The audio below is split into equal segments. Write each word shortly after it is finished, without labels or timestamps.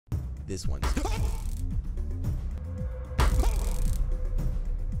This one's.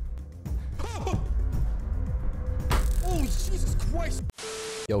 Holy Jesus Christ!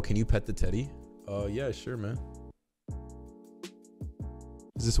 Yo, can you pet the teddy? Yeah, sure, man.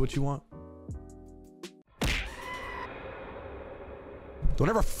 Is this what you want? Don't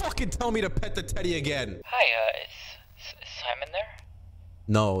ever fucking tell me to pet the teddy again. Hi, is Simon there?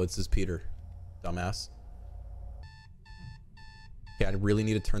 No, it's just Peter. Dumbass. Okay, I really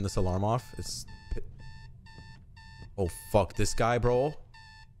need to turn this alarm off. It's... Oh, fuck. This guy, bro.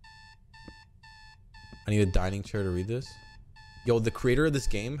 I need a dining chair to read this. Yo, the creator of this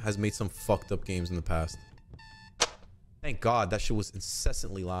game has made some fucked up games in the past. Thank God, that shit was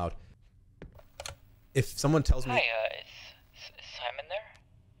incessantly loud. If someone tells me... Hi, is Simon there?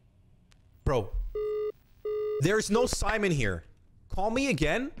 Bro, there's no Simon here. Call me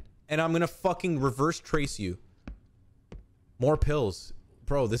again, and I'm gonna fucking reverse trace you. More pills.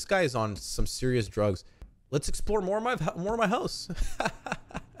 Bro, this guy is on some serious drugs. Let's explore more of my house.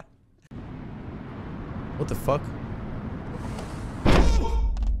 What the fuck?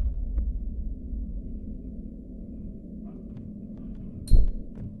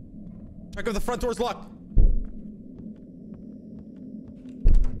 Check if the front door's locked.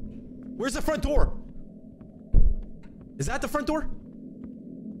 Where's the front door? Is that the front door?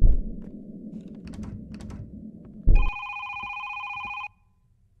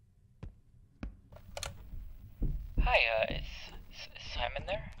 Hi, is Simon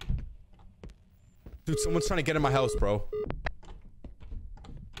there? Dude, someone's trying to get in my house, bro.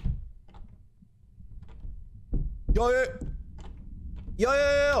 Yo.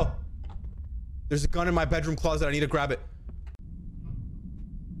 There's a gun in my bedroom closet. I need to grab it.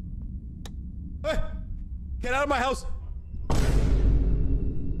 Hey, get out of my house.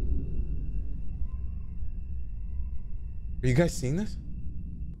 Are you guys seeing this?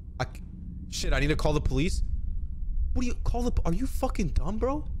 Shit, I need to call the police. What do you call the... Are you fucking dumb,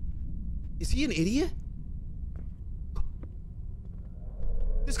 bro? Is he an idiot?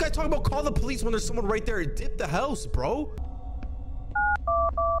 This guy talking about call the police when there's someone right there. Dip the house, bro.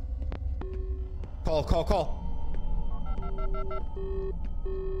 Call.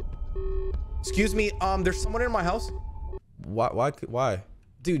 Excuse me, there's someone in my house. Why?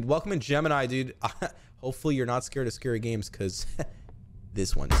 Dude, welcome in Gemini, dude. Hopefully you're not scared of scary games, because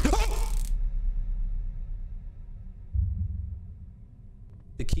this one's...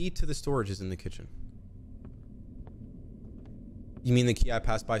 The key to the storage is in the kitchen. You mean the key I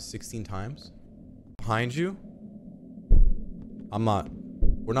passed by 16 times? Behind you? We're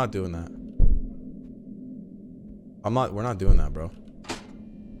not doing that. We're not doing that, bro.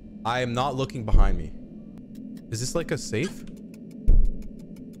 I am not looking behind me. Is this like a safe?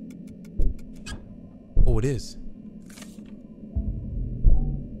 Oh, it is.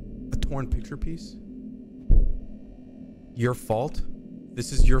 A torn picture piece? Your fault?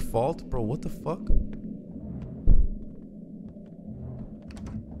 This is your fault? Bro, what the fuck?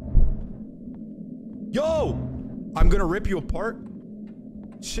 Yo! I'm gonna rip you apart.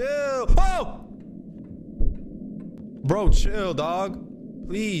 Chill. Oh! Bro, chill, dog.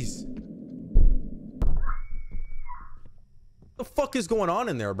 Please. What the fuck is going on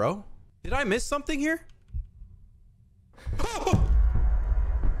in there, bro? Did I miss something here? Oh!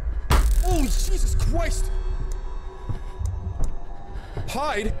 Holy Jesus Christ!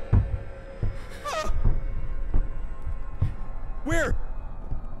 Hide? Ah! Where?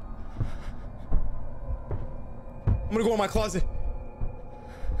 I'm gonna go in my closet.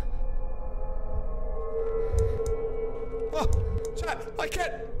 Oh, chat, I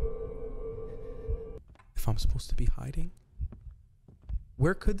can't. If I'm supposed to be hiding,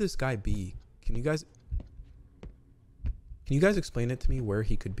 where could this guy be? Can you guys explain it to me where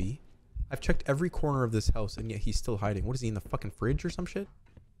he could be? I've checked every corner of this house and yet he's still hiding. What is he, in the fucking fridge or some shit?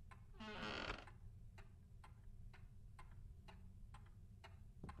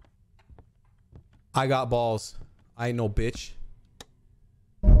 I got balls. I ain't no bitch.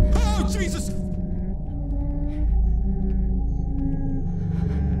 Oh, Jesus!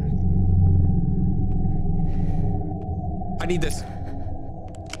 I need this.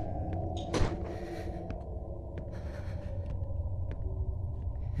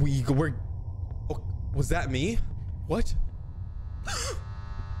 We're... Oh, was that me? What?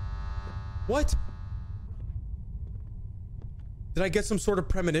 What? Did I get some sort of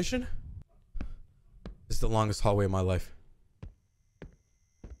premonition? This is the longest hallway of my life.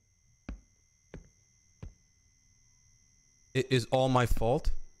 It is all my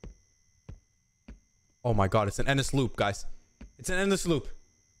fault. Oh my God, it's an endless loop, guys. It's an endless loop.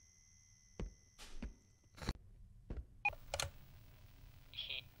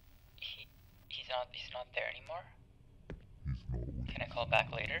 anymore? Can I call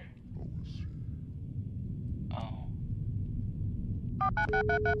back later? Oh.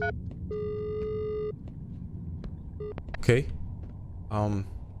 Okay.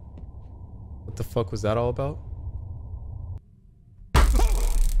 What the fuck was that all about?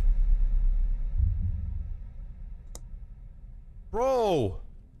 Bro,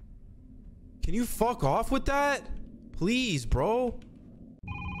 can you fuck off with that? Please, bro.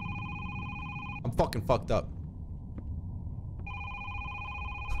 I'm fucking fucked up.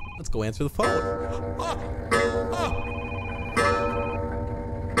 Let's go answer the phone.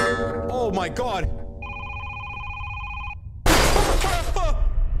 Oh my god.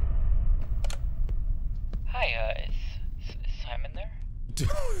 Hi, is Simon there? Dude,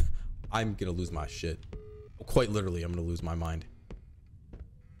 I'm gonna lose my shit. Quite literally, I'm gonna lose my mind.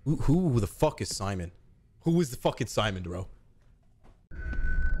 Who the fuck is Simon? Who is the fucking Simon, bro?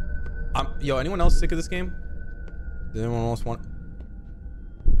 Yo, anyone else sick of this game? Does anyone else want?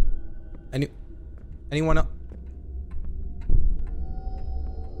 Anyone else?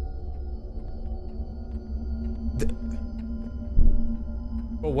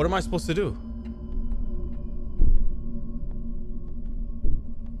 Bro, what am I supposed to do?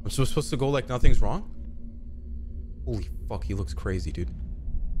 I'm supposed to go like nothing's wrong? Holy fuck, he looks crazy, dude.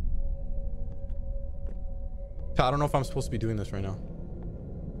 I don't know if I'm supposed to be doing this right now.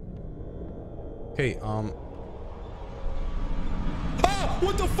 Okay, Ah!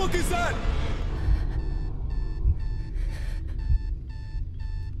 What the fuck is that?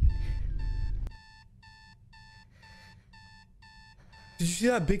 did you see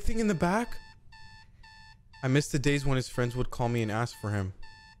that big thing in the back? I miss the days when his friends would call me and ask for him.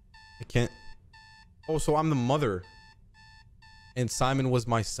 I can't. Oh, so I'm the mother. And Simon was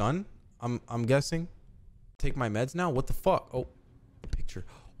my son? I'm guessing. Take my meds now? What the fuck? Oh, the picture.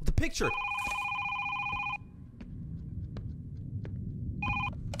 Oh, the picture.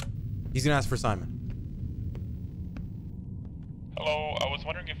 He's gonna ask for Simon. Hello, I was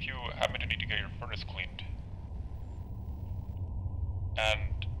wondering if you happen to need to get your furnace cleaned.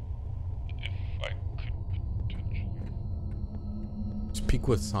 And if I could potentially... Speak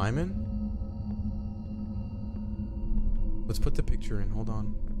with Simon? Let's put the picture in. Hold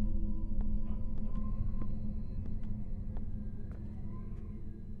on.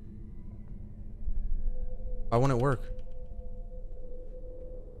 Why won't it work?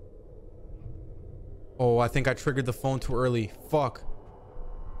 Oh, I think I triggered the phone too early. Fuck.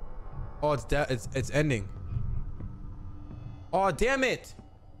 Oh, it's ending. Oh, damn it.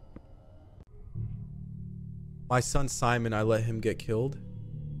 My son Simon, I let him get killed.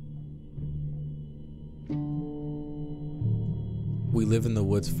 We live in the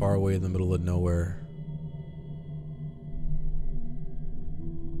woods far away in the middle of nowhere.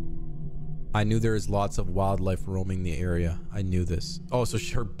 I knew there is lots of wildlife roaming the area. I knew this. Oh, so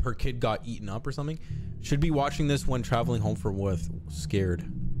her kid got eaten up or something? Should be watching this when traveling home from work, scared.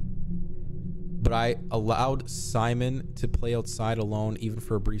 But I allowed Simon to play outside alone even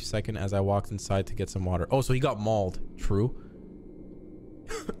for a brief second as I walked inside to get some water. Oh, so he got mauled. True.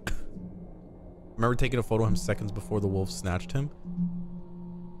 Remember taking a photo of him seconds before the wolf snatched him?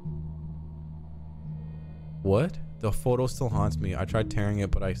 What? The photo still haunts me. I tried tearing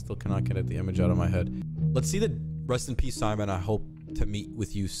it, but I still cannot get the image out of my head. Let's see the rest in peace, Simon. I hope to meet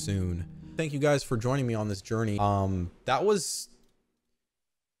with you soon. Thank you guys for joining me on this journey. That was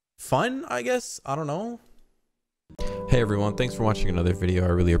fun, I guess. I don't know. Hey everyone, thanks for watching another video. I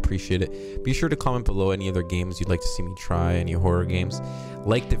really appreciate it. Be sure to comment below any other games you'd like to see me try, any horror games.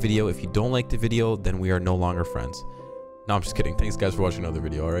 Like the video. If you don't like the video, then we are no longer friends. No, I'm just kidding. Thanks guys for watching another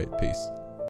video. All right, peace.